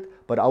spirit,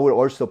 but I will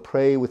also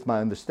pray with my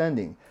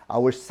understanding. I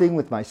will sing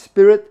with my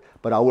spirit,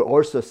 but I will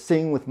also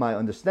sing with my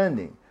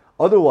understanding.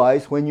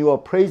 Otherwise, when you are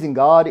praising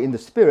God in the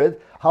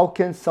spirit, how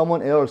can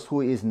someone else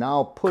who is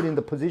now put in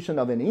the position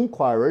of an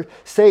inquirer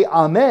say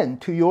amen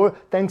to your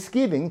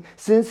thanksgiving,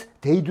 since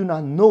they do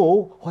not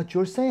know what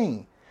you're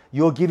saying?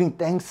 You're giving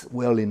thanks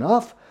well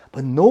enough,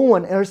 but no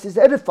one else is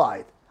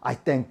edified. I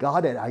thank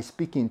God that I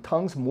speak in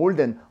tongues more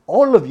than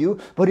all of you,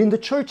 but in the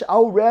church I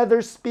would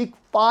rather speak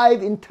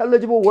 5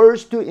 intelligible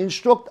words to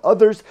instruct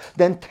others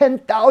than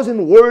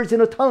 10,000 words in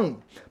a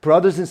tongue.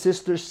 Brothers and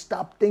sisters,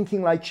 stop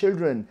thinking like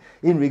children.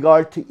 In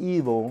regard to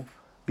evil,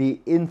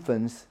 be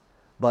infants,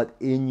 but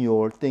in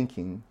your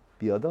thinking,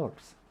 be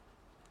adults.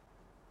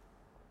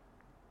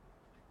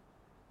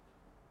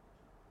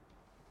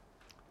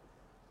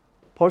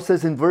 Paul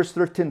says in verse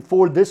 13,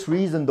 for this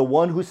reason, the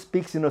one who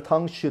speaks in a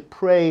tongue should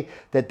pray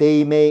that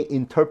they may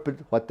interpret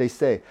what they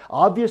say.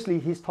 Obviously,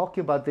 he's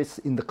talking about this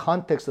in the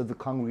context of the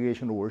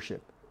congregational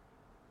worship.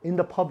 In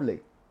the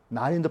public,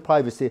 not in the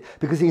privacy.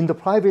 Because in the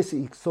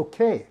privacy, it's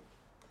okay.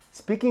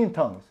 Speaking in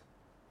tongues,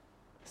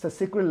 it's a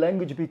secret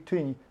language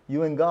between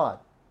you and God.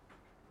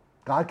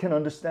 God can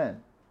understand.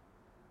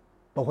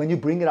 But when you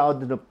bring it out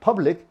to the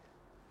public,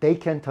 they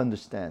can't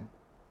understand.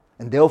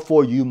 And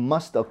therefore, you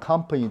must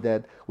accompany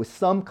that with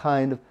some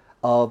kind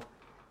of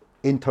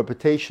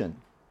interpretation.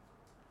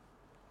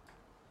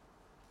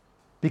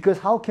 Because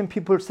how can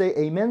people say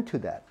amen to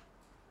that?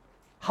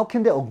 How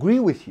can they agree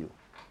with you?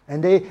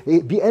 And they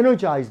be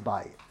energized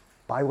by it,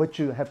 by what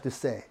you have to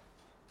say.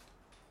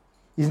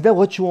 Isn't that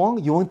what you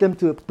want? You want them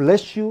to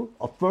bless you,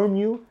 affirm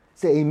you,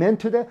 say amen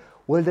to that?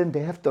 Well, then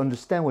they have to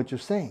understand what you're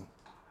saying.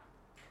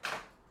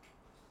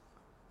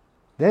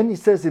 Then he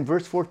says in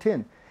verse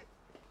 14,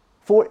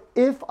 for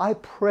if I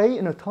pray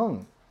in a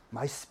tongue,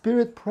 my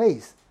spirit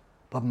prays,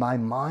 but my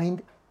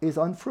mind is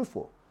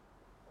unfruitful.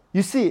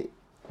 You see,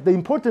 the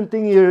important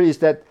thing here is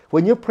that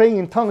when you're praying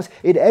in tongues,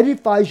 it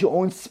edifies your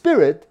own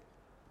spirit,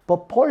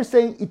 but Paul is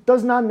saying it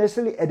does not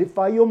necessarily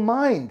edify your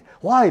mind.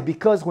 Why?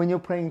 Because when you're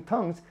praying in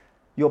tongues,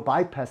 you're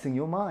bypassing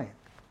your mind.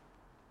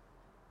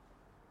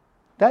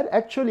 That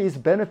actually is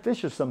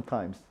beneficial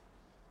sometimes.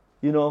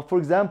 You know, for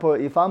example,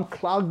 if I'm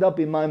clogged up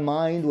in my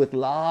mind with a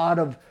lot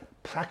of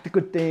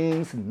practical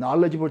things,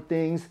 knowledgeable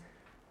things,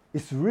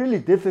 it's really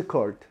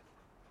difficult,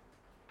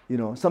 you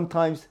know,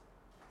 sometimes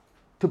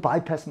to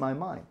bypass my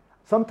mind.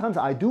 Sometimes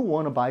I do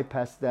want to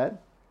bypass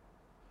that,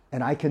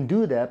 and I can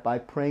do that by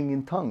praying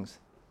in tongues,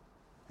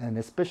 and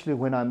especially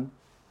when I'm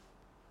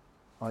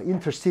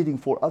interceding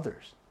for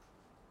others.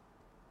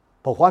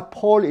 But what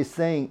Paul is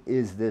saying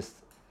is this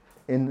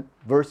in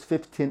verse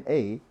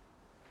 15a,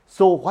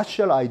 so what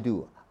shall I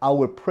do? I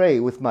will pray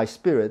with my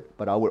spirit,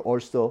 but I will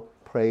also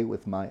pray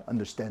with my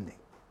understanding.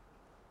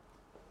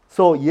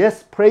 So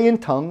yes, pray in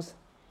tongues,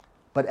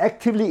 but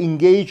actively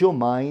engage your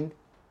mind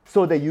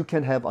so that you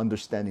can have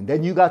understanding.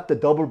 Then you got the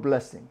double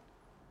blessing.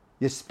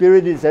 Your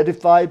spirit is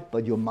edified,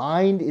 but your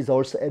mind is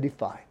also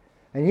edified.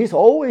 And he's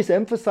always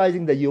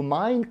emphasizing that your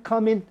mind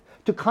come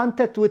into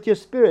contact with your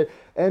spirit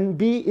and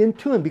be in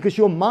tune, because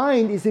your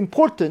mind is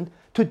important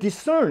to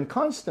discern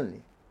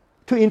constantly,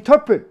 to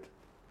interpret,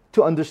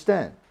 to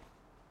understand.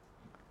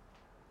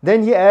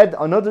 Then he adds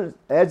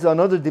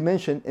another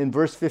dimension in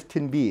verse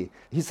 15b.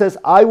 He says,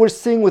 I will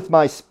sing with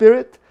my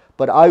spirit,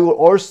 but I will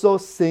also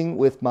sing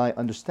with my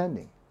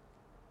understanding.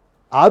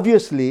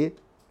 Obviously,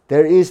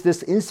 there is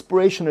this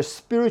inspirational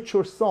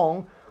spiritual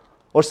song,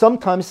 or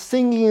sometimes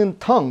singing in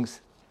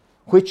tongues,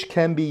 which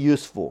can be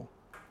useful.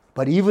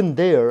 But even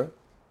there,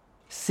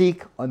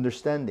 seek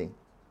understanding.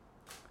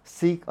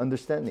 Seek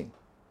understanding.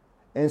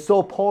 And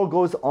so Paul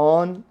goes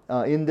on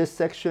in this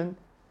section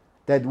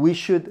that we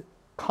should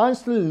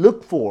constantly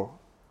look for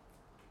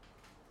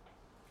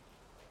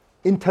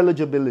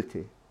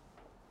intelligibility,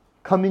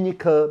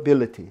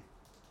 communicability,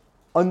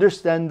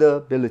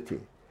 understandability,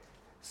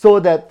 so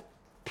that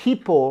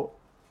people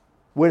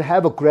will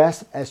have a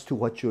grasp as to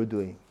what you're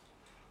doing.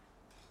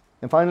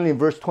 And finally, in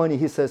verse 20,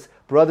 he says,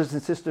 brothers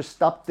and sisters,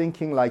 stop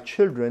thinking like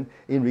children.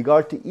 In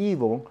regard to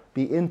evil,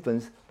 be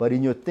infants, but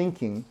in your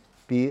thinking,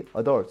 be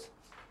adults.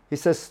 He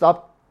says,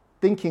 stop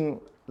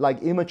thinking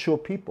like immature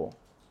people,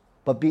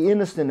 but be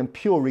innocent and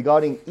pure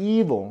regarding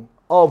evil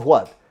of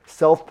what?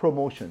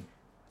 Self-promotion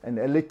and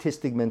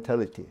elitistic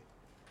mentality.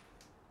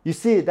 You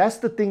see, that's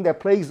the thing that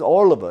plagues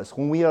all of us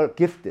when we are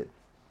gifted.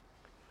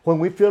 When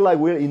we feel like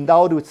we're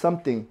endowed with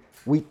something,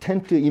 we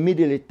tend to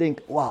immediately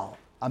think, wow,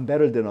 I'm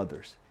better than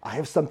others. I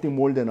have something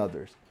more than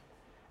others.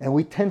 And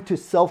we tend to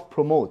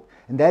self-promote.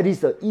 And that is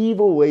the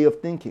evil way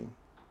of thinking.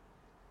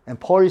 And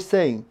Paul is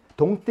saying,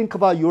 don't think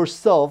about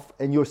yourself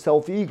and your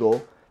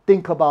self-ego.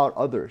 Think about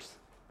others.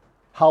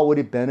 How would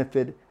it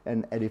benefit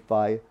and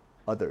edify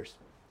others?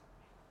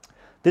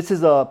 This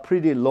is a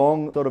pretty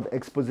long sort of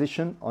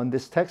exposition on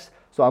this text.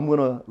 So I'm going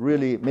to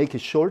really make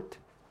it short.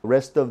 The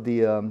rest of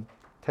the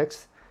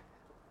text,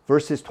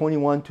 verses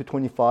 21 to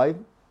 25.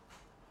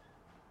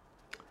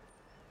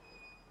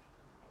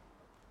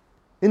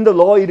 In the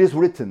law it is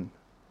written,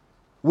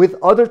 with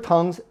other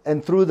tongues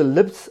and through the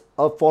lips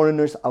of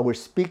foreigners I will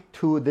speak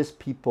to this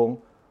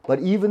people, but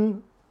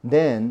even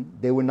then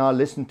they will not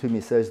listen to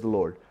me, says the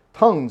Lord.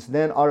 Tongues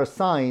then are a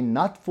sign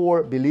not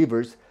for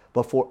believers,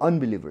 but for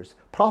unbelievers.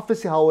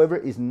 Prophecy, however,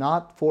 is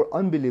not for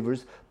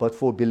unbelievers, but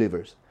for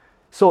believers.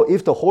 So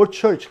if the whole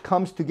church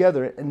comes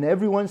together and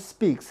everyone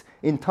speaks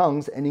in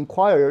tongues and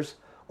inquires,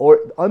 or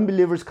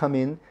unbelievers come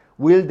in,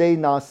 will they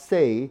not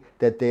say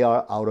that they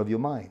are out of your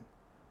mind?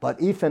 But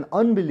if an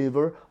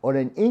unbeliever or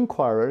an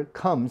inquirer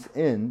comes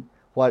in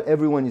while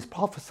everyone is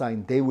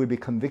prophesying, they will be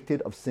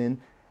convicted of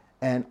sin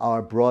and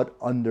are brought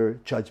under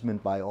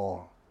judgment by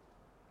all,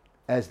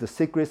 as the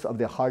secrets of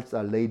their hearts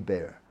are laid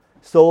bare.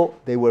 So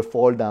they will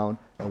fall down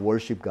and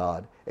worship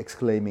God,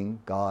 exclaiming,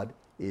 God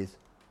is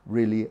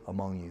really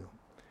among you.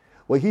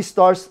 Well, he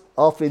starts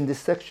off in this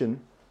section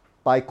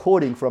by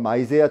quoting from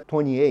Isaiah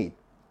 28.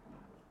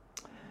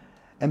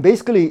 And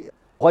basically,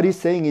 what he's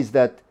saying is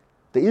that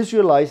the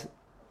Israelites,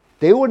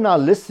 they were not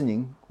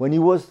listening when he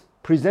was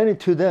presented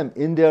to them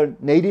in their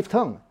native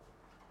tongue.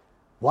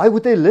 Why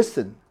would they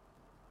listen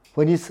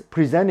when he's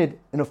presented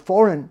in a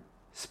foreign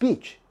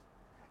speech?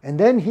 And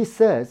then he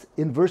says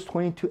in verse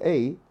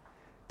 22a,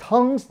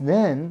 tongues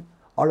then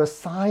are a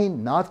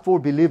sign not for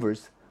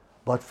believers,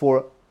 but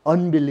for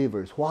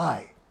unbelievers.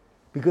 Why?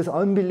 Because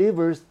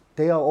unbelievers,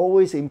 they are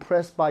always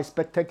impressed by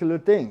spectacular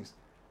things.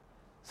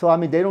 So,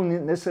 they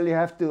don't necessarily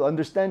have to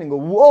understand and go,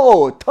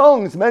 whoa,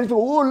 tongues, man,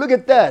 oh, look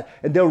at that.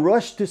 And they'll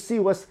rush to see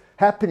what's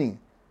happening.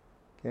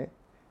 Okay?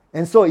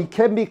 And so it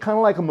can be kind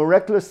of like a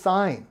miraculous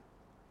sign,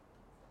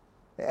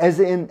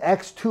 as in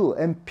Acts 2,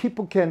 and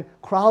people can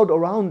crowd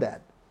around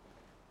that.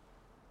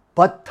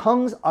 But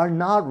tongues are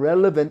not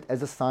relevant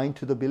as a sign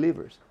to the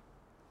believers.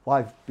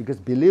 Why? Because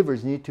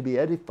believers need to be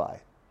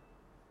edified.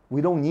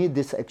 We don't need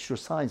this extra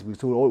signs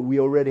because we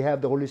already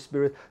have the Holy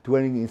Spirit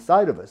dwelling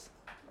inside of us.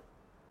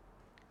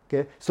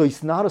 Okay? So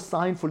it's not a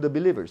sign for the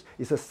believers.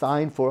 It's a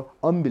sign for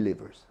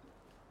unbelievers.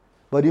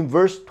 But in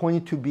verse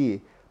 22b,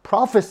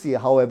 prophecy,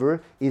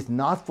 however, is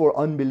not for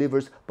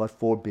unbelievers, but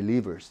for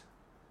believers.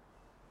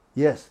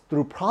 Yes,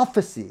 through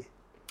prophecy,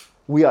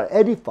 we are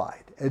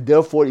edified, and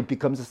therefore it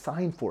becomes a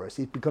sign for us.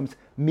 It becomes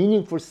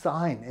meaningful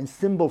sign and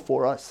symbol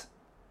for us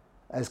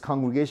as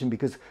congregation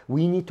because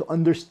we need to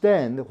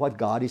understand what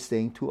God is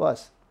saying to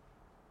us.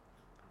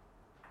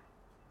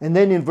 And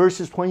then in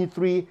verses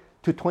 23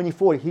 to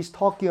 24, he's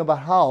talking about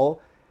how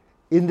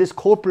in this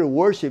corporate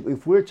worship,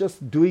 if we're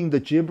just doing the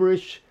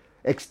gibberish,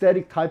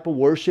 ecstatic type of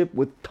worship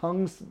with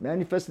tongues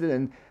manifested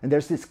and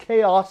there's this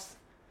chaos,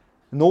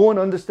 no one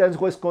understands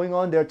what's going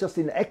on, they're just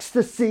in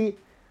ecstasy,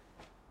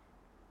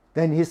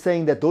 then he's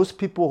saying that those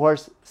people who are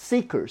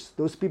seekers,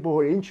 those people who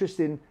are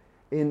interested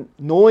in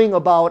knowing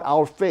about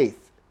our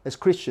faith as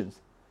Christians,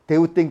 they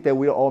would think that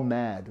we're all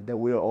mad, that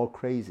we're all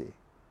crazy.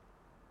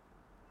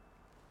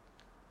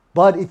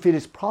 But if it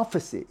is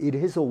prophecy, it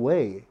is a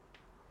way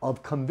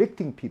of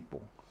convicting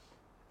people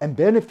and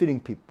benefiting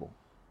people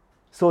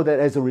so that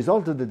as a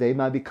result of the day, they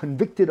might be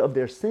convicted of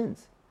their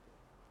sins.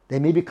 They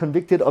may be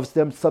convicted of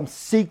some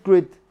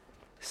secret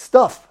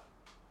stuff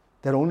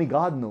that only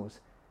God knows.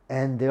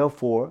 And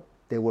therefore,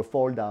 they will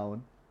fall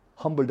down,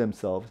 humble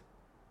themselves,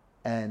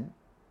 and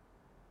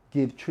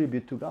give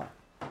tribute to God,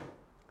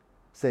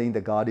 saying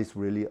that God is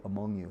really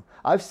among you.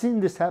 I've seen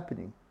this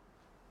happening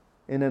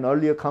in an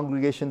earlier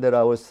congregation that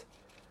I was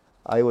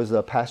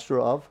a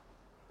pastor of,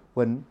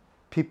 when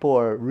people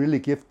are really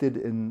gifted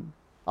in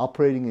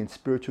operating in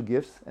spiritual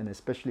gifts and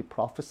especially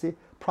prophecy.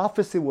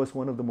 Prophecy was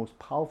one of the most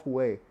powerful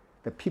ways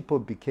that people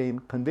became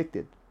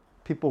convicted.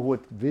 People who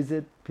would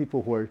visit,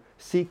 people who are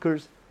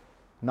seekers,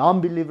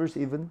 non-believers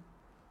even,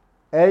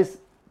 as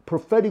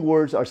prophetic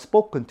words are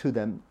spoken to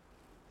them,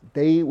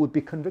 they would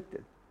be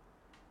convicted.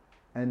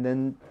 And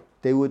then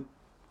they would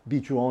be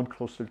drawn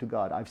closer to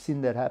God. I've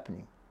seen that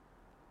happening.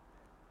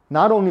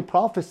 Not only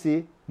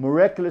prophecy,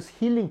 miraculous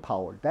healing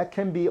power. That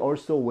can be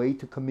also a way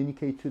to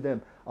communicate to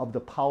them of the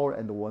power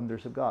and the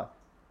wonders of God.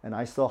 And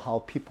I saw how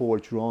people were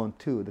drawn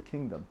to the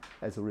kingdom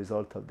as a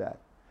result of that.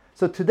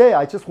 So today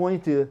I just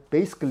wanted to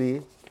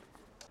basically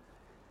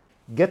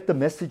get the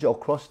message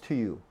across to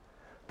you.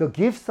 The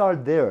gifts are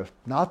there,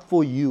 not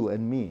for you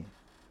and me,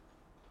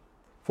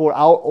 for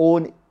our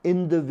own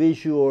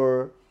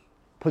individual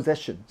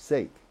possession's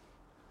sake.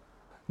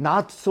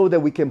 Not so that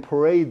we can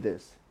parade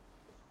this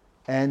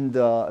and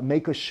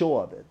make a show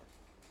of it.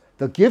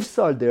 The gifts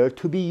are there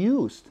to be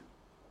used.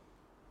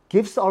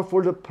 Gifts are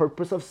for the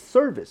purpose of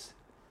service.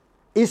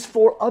 It's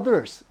for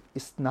others.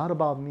 It's not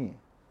about me.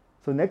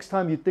 So next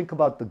time you think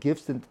about the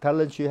gifts and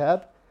talents you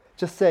have,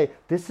 just say,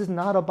 this is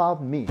not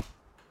about me.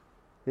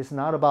 It's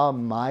not about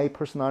my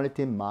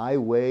personality, my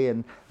way,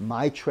 and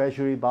my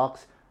treasury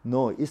box.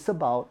 No, it's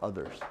about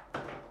others.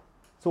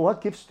 So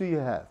what gifts do you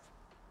have?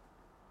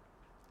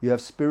 You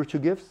have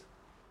spiritual gifts.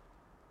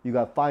 You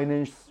got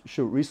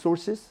financial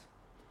resources.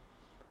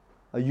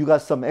 You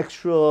got some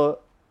extra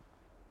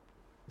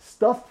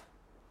stuff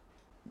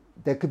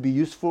that could be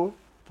useful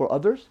for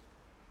others.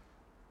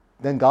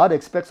 Then God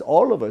expects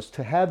all of us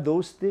to have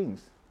those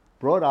things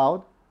brought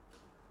out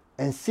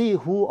and see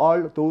who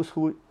are those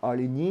who are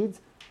in need,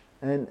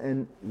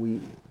 and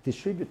we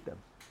distribute them.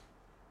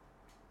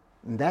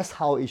 And that's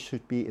how it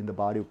should be in the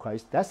body of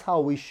Christ. That's how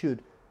we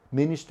should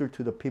minister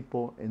to the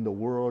people in the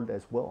world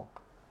as well.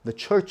 The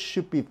church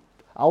should be,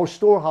 our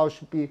storehouse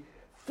should be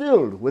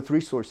filled with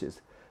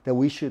resources that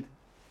we should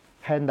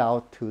hand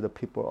out to the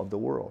people of the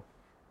world.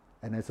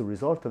 And as a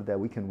result of that,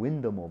 we can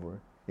win them over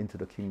into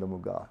the kingdom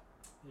of God.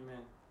 Amen.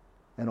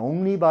 And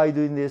only by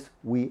doing this,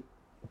 we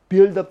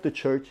build up the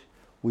church,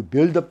 we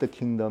build up the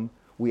kingdom,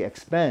 we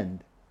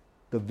expand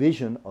the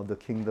vision of the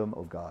kingdom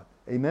of God.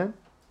 Amen?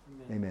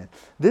 Amen.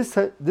 This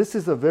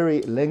is a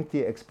very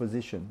lengthy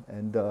exposition,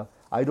 and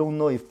I don't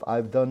know if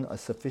I've done a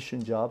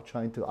sufficient job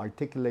trying to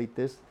articulate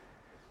this,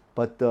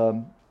 but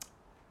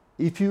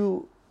if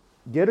you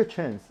get a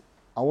chance,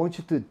 I want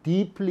you to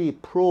deeply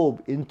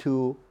probe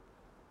into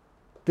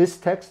this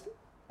text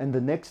and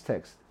the next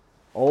text,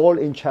 all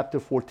in chapter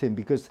 14,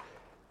 because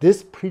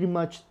this pretty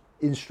much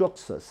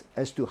instructs us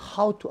as to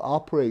how to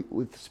operate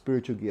with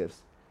spiritual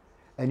gifts.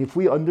 And if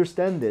we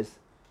understand this,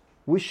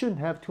 we shouldn't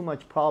have too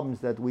much problems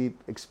that we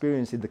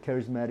experience in the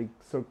charismatic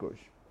circles.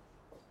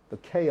 The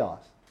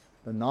chaos,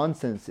 the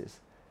nonsenses,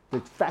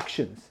 the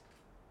factions,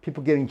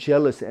 people getting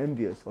jealous,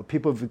 envious, or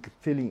people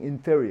feeling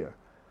inferior.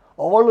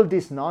 All of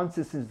this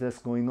nonsense that's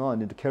going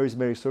on in the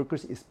charismatic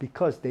circles is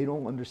because they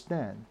don't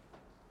understand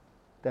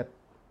that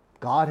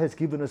God has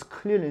given us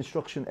clear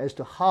instruction as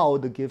to how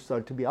the gifts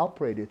are to be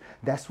operated.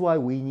 That's why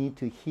we need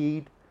to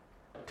heed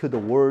to the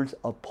words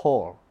of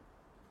Paul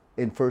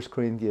in 1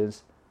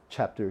 Corinthians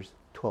chapters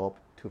 12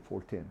 to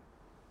 14.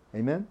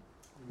 Amen?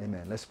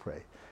 Amen. Let's pray.